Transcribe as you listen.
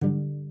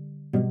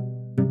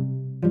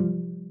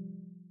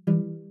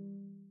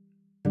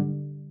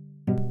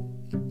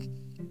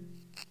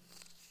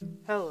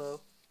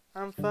Hello,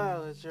 I'm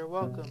Fire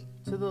Welcome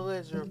to the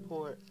Liz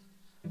Report.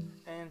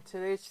 And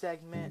today's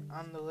segment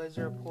on the Liz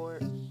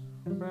Report,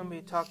 we're going to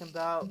be talking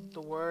about the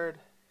word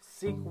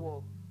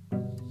sequel.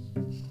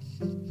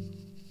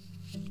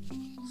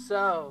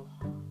 So,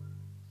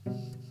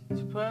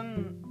 to put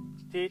in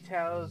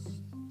details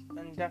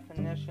and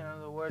definition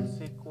of the word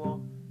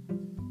sequel,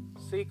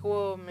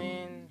 sequel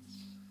means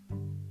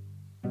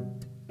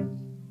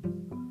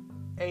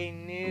a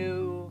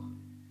new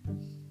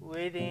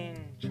leading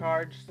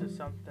charge to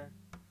something,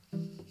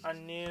 a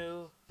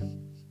new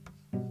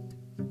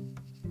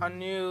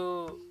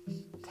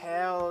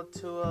tale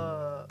to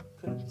a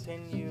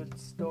continued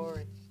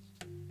story,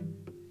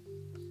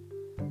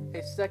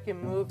 a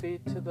second movie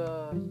to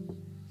the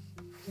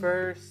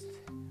first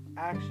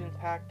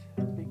action-packed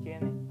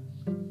beginning.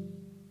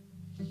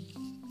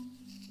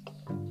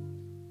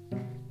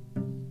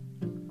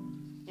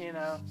 You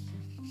know,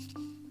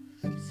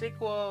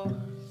 sequel,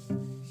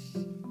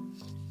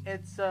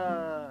 it's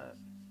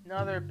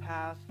another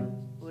path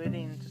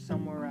leading to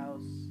somewhere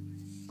else.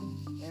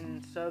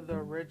 And so the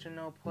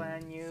original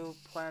plan you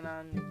plan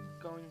on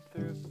going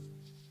through,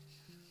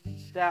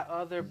 that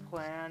other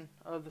plan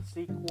of the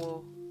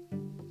sequel,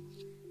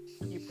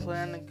 you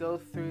plan to go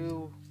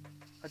through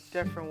a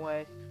different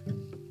way.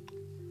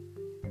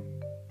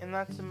 And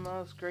that's the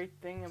most great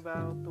thing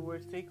about the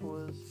word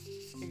sequel is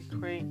you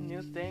create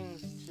new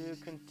things to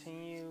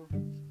continue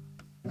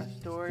a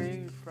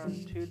story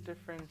from two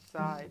different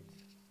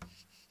sides.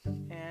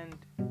 And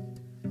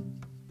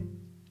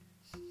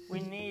we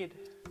need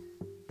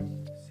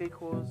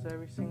sequels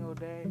every single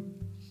day,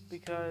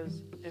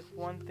 because if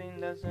one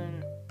thing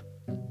doesn't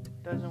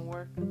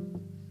work,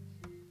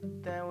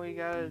 then we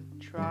gotta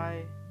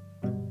try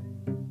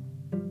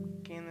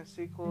getting a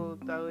sequel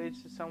that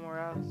leads to somewhere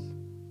else.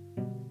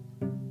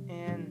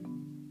 And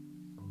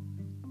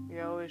we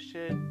always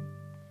should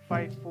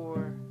fight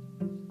for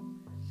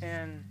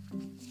and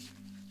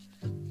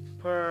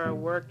put our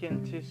work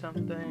into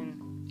something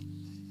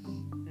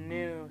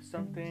new,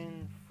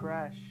 something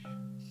fresh,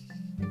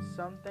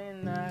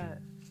 something that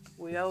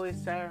we always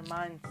set our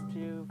minds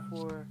to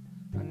for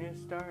a new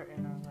start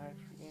in our life,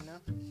 you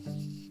know?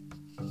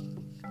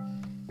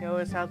 You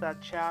always have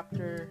that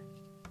chapter,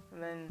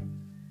 and then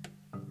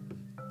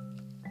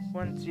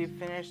once you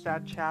finish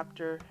that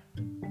chapter,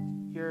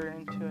 you're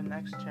into a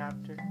next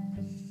chapter.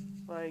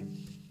 Like,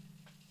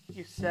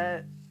 you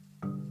set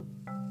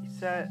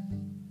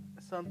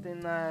something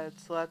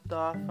that's left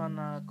off on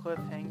a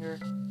cliffhanger,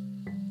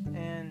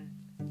 and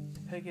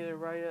pick it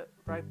right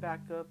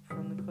back up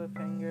from the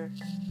cliffhanger,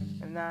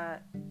 and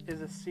that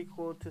is a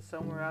sequel to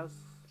somewhere else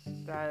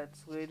that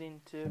it's leading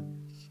to.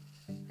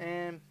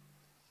 And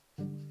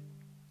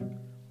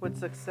with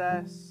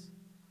success,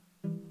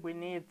 we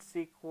need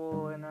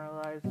sequel in our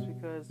lives,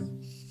 because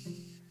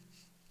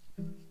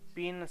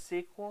being a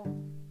sequel,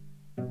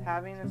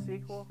 having a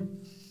sequel,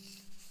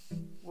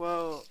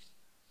 will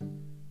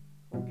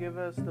give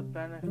us the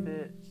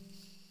benefit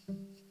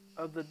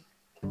of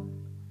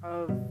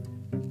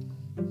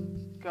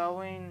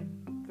going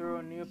through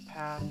a new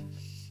path,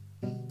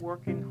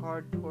 working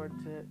hard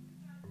towards it,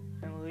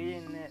 and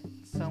leading it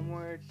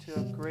somewhere to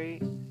a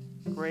great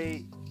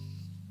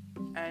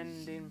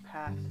ending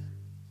path.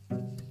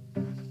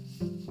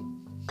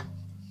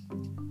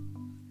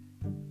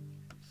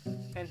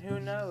 And who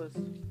knows,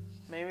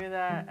 maybe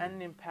that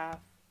ending path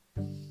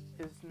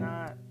is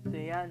not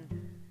the end.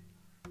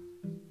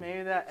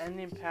 Maybe that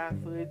ending path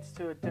leads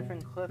to a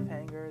different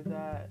cliffhanger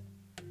that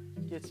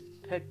gets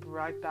picked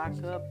right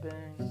back up,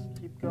 and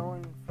keep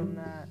going from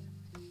that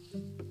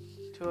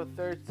to a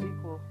third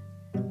sequel.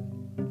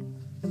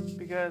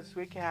 Because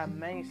we can have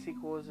many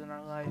sequels in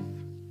our life.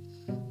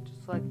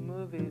 Just like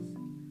movies,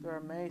 there are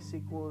many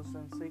sequels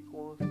and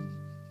sequels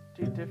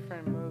to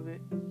different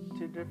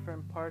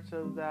parts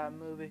of that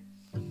movie.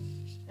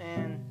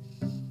 And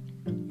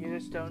you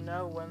just don't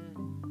know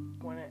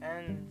when it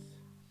ends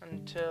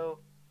until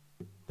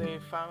they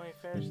finally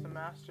finish the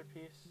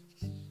masterpiece.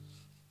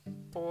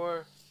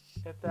 Or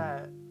if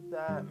that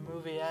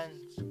movie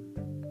ends,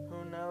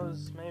 who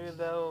knows, maybe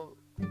they'll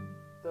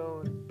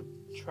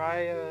try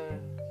a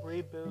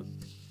reboot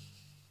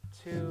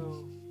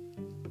to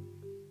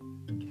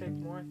kick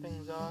more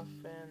things off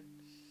and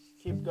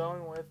keep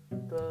going with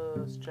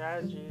the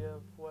strategy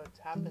of what's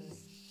happening.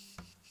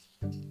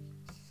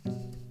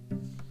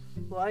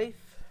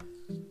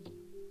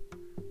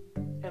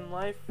 In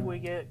life we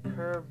get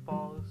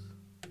curveballs,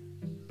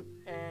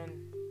 and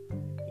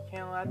you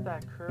can't let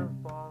that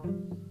curveball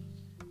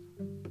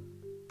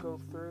go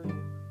through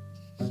you.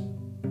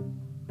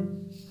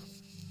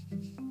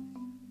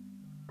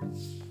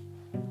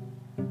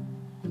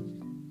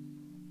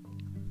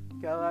 You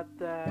gotta let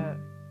that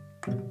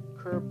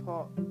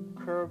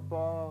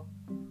curveball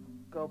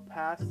go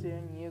past you,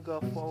 and you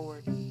go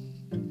forward.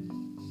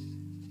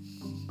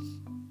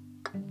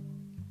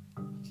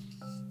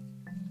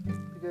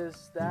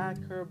 Because that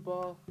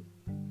curveball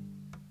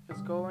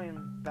is going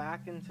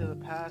back into the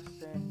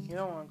past, and you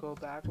don't want to go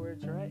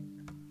backwards, right?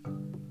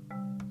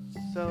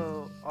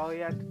 So all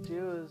you have to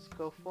do is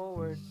go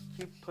forward,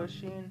 keep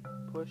pushing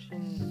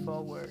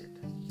forward.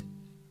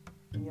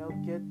 You'll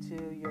get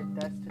to your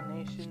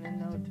destination in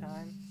no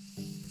time,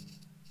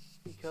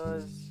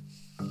 because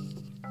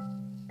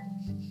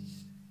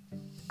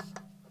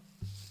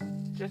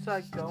just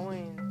like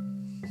going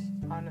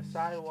on a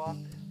sidewalk,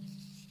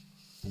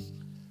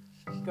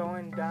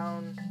 going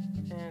down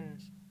and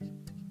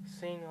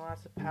seeing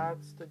lots of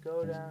paths to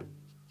go down,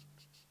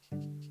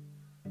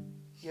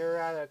 you're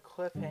at a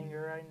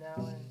cliffhanger right now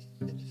and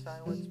you're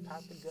deciding which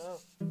path to go.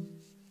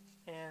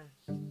 And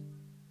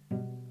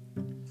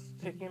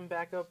picking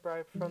back up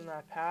right from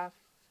that path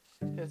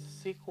is a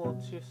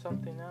sequel to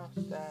something else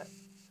that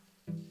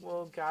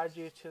will guide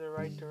you to the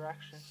right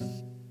direction.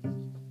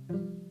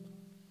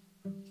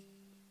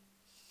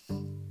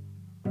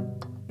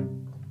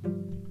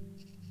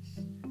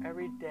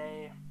 Every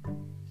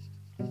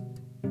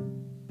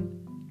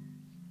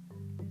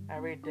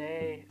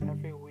day,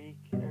 every week,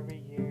 every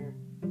year,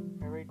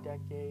 every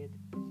decade.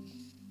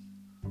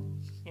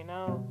 You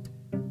know,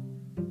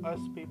 us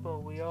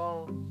people, we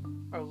all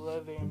are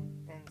living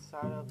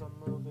inside of a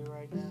movie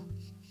right now,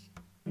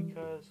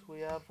 because we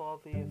have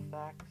all the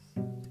effects.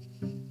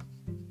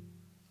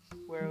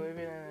 We're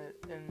living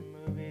in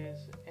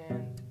movies,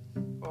 and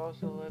we're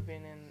also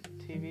living in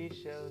TV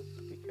shows,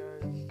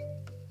 because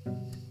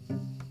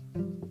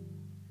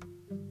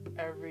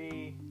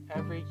every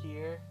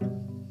year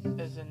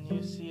is a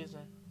new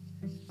season,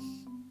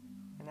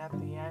 and at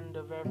the end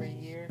of every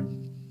year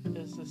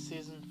is the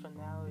season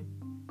finale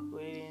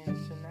leading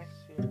into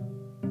next year,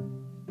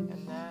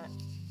 and that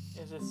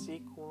is a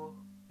sequel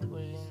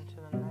leading into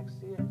the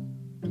next year.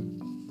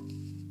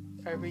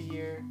 Every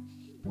year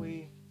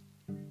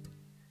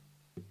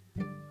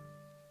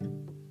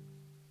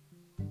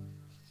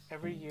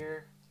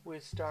we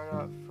start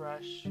out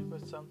fresh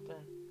with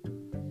something,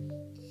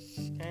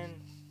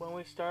 and when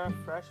we start out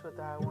fresh with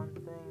that one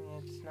thing,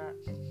 it's not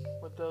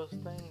with those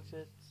things,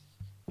 it's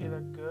either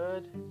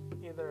good,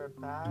 either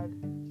bad,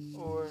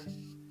 or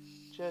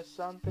just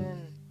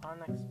something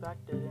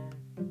unexpected, and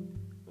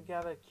we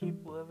gotta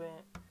keep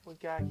living, we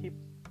gotta keep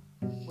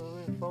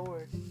moving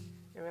forward,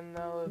 even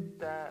though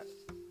that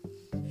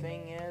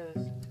thing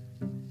is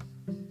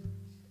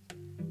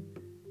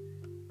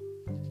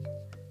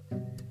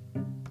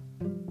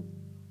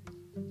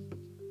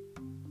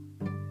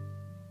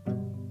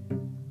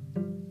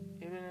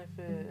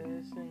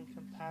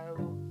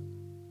incompatible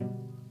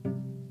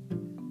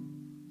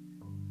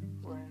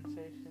or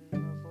insatiable.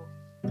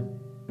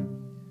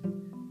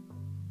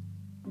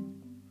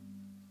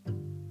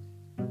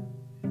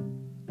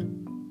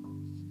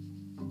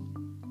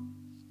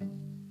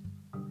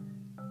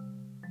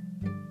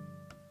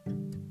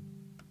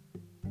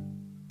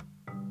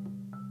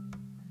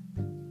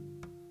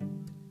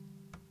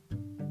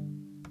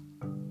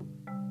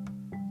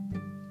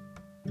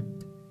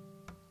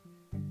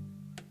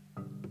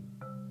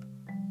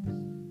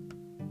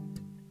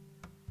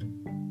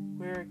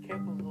 We're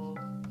capable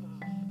of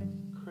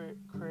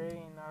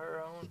creating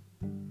our own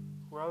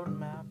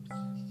roadmaps,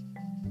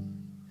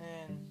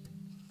 and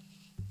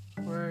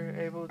we're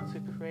able to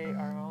create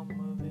our own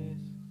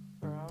movies,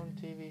 our own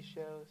TV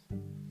shows,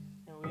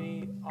 and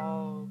we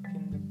all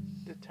can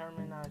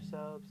determine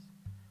ourselves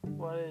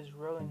what is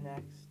really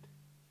next,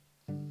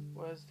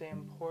 what is the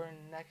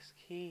important next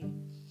key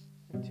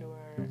into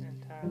our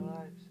entire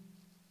lives.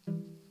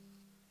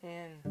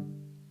 And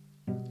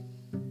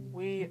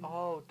we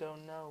all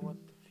don't know what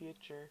the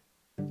future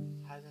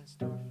has in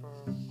store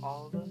for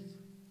all of us.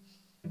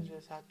 We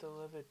just have to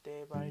live it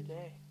day by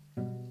day,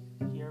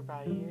 year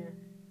by year,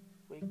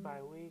 week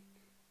by week.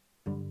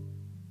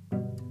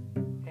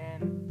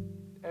 And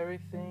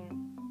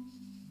everything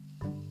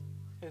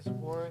is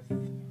worth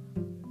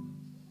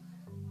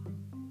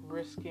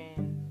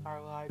risking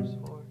our lives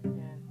for.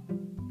 And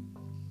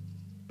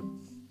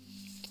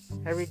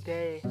every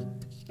day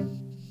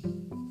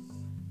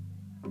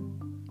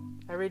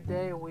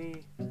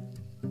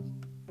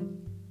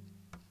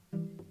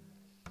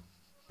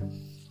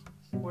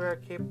we're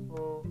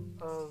capable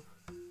of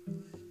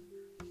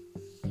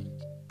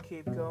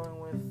keep going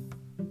with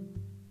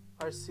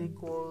our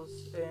sequels,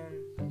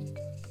 and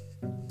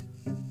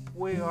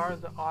we are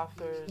the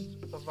authors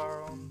of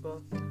our own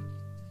book.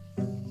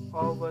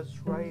 All of us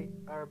write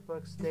our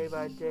books day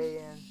by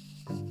day, and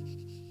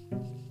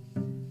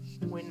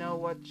we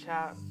know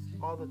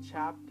all the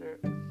chapter.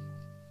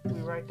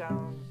 We write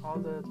down all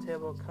the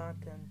table of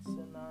contents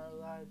in our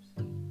lives,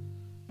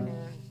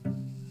 and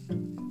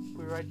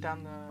we write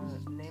down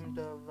the names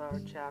of our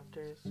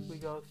chapters we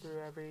go through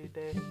every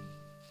day.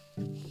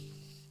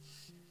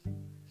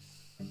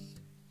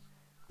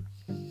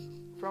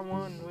 From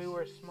when we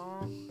were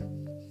small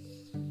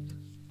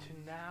to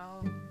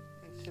now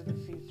into the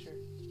future.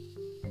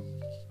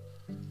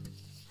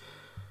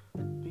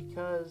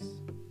 Because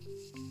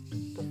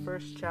the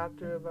first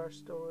chapter of our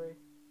story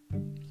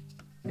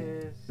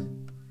is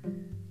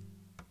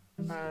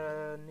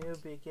a new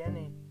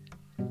beginning,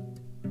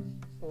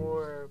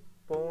 or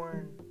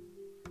born.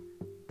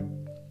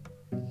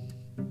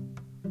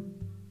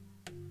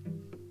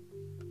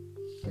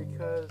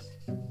 because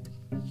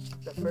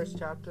the first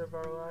chapter of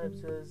our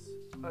lives is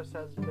us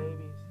as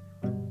babies.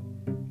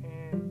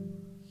 And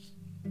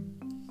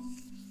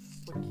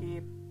we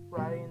keep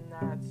writing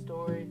that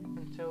story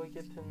until we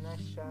get to the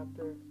next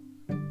chapter,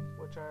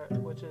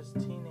 which is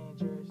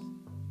teenagers.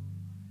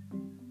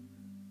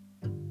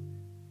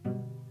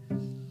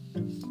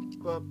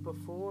 But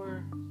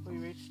before we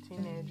reach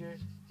teenagers,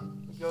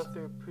 we go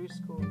through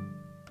preschool.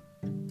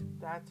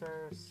 That's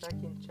our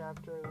second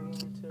chapter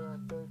leading to our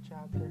third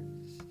chapter,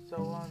 so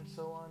on, and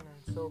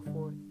so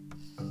forth.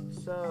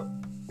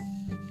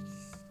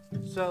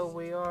 So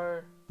we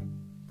are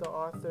the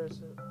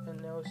authors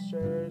and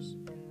illustrators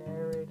and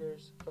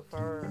narrators of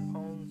our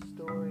own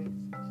stories.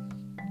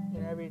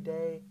 And every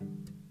day,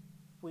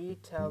 we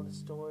tell the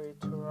story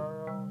to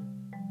our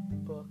own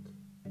book.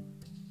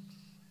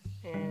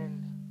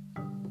 And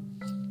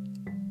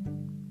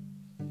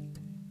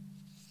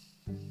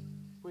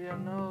we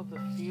don't know the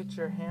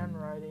future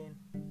handwriting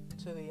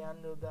to the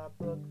end of that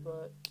book,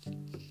 but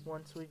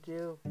once we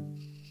do,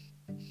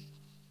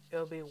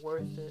 it'll be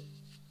worth it.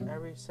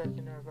 Every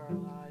second of our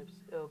lives,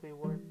 it'll be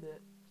worth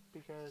it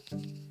because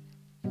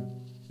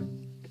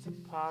it's a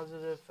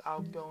positive,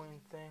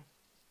 outgoing thing,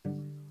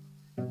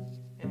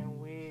 and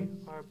we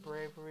are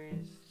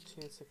braveries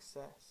to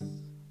success.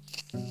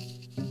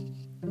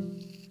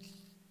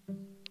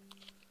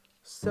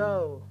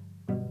 So,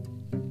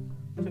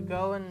 to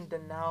go in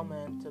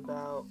denouement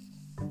about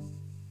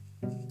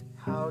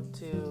how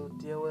to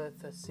deal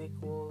with a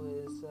sequel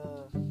is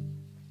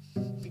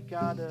you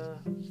gotta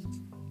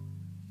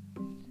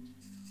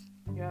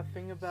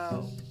think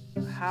about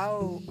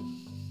how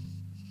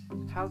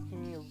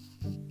can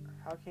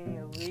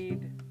you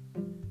lead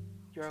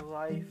your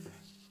life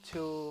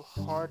to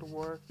hard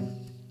work,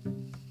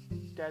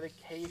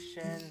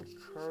 dedication,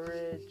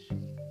 courage,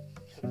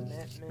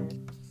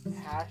 commitment,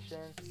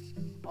 passion,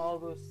 all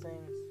those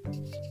things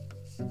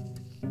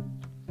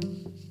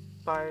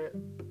by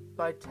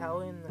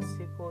telling the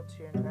sequel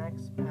to your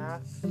next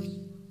path.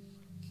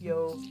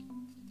 You'll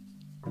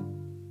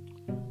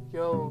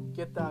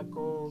get that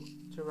goal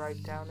to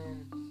write down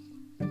and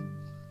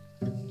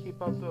keep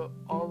up with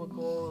all the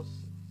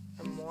goals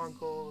and more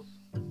goals.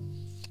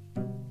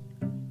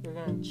 You're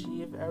going to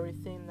achieve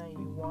everything that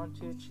you want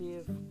to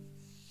achieve.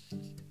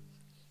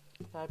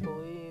 I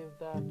believe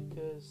that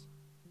because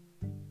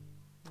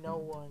no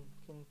one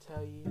can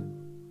tell you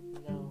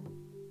no.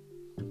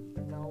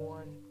 No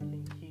one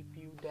can keep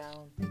you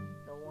down.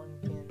 No one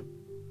can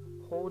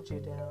hold you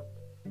down.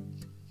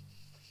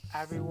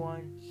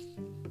 Everyone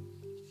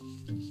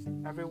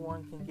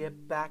can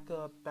get back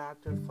up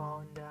after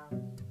falling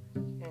down,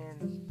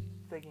 and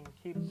they can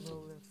keep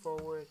moving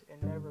forward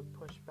and never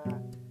push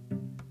back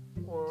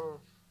or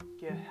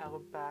get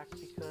held back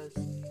because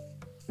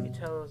you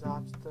tell those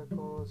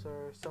obstacles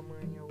are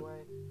somewhere in your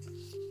way.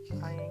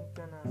 I ain't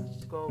gonna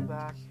go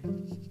back.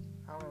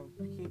 I'm gonna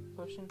keep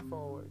pushing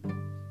forward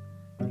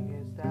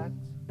because that's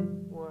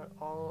what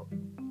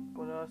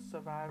us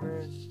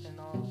survivors and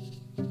all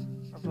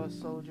of us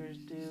soldiers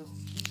do.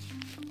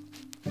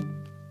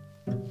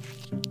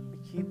 We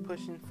keep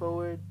pushing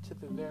forward to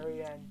the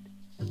very end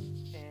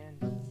and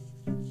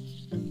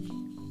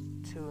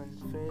to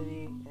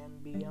infinity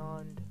and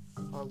beyond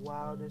our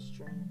wildest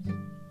dreams.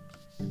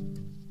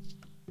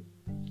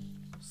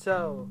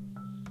 So,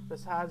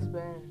 this has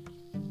been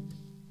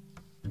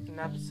an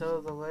episode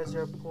of the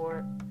Laser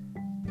Report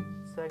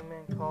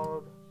segment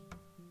called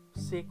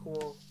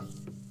Sequel.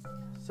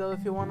 So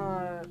if you want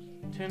to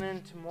tune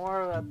in to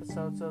more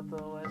episodes of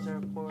the Laser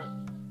Report,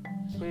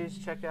 please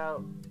check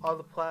out all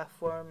the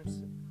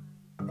platforms: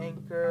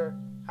 Anchor,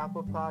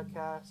 Apple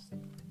Podcasts,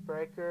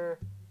 Breaker,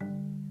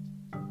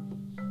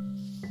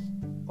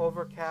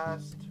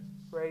 Overcast,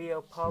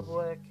 Radio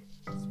Public,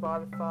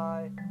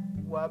 Spotify,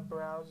 web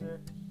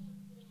browser,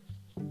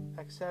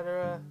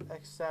 etc.,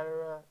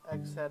 etc.,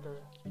 etc.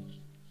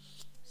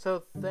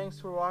 So thanks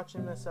for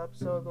watching this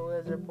episode of the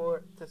Laser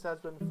Report. This has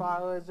been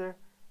Fire Laser,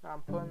 and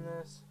I'm putting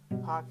this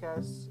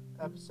podcast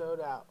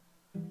episode out.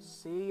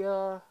 See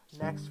ya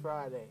next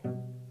Friday.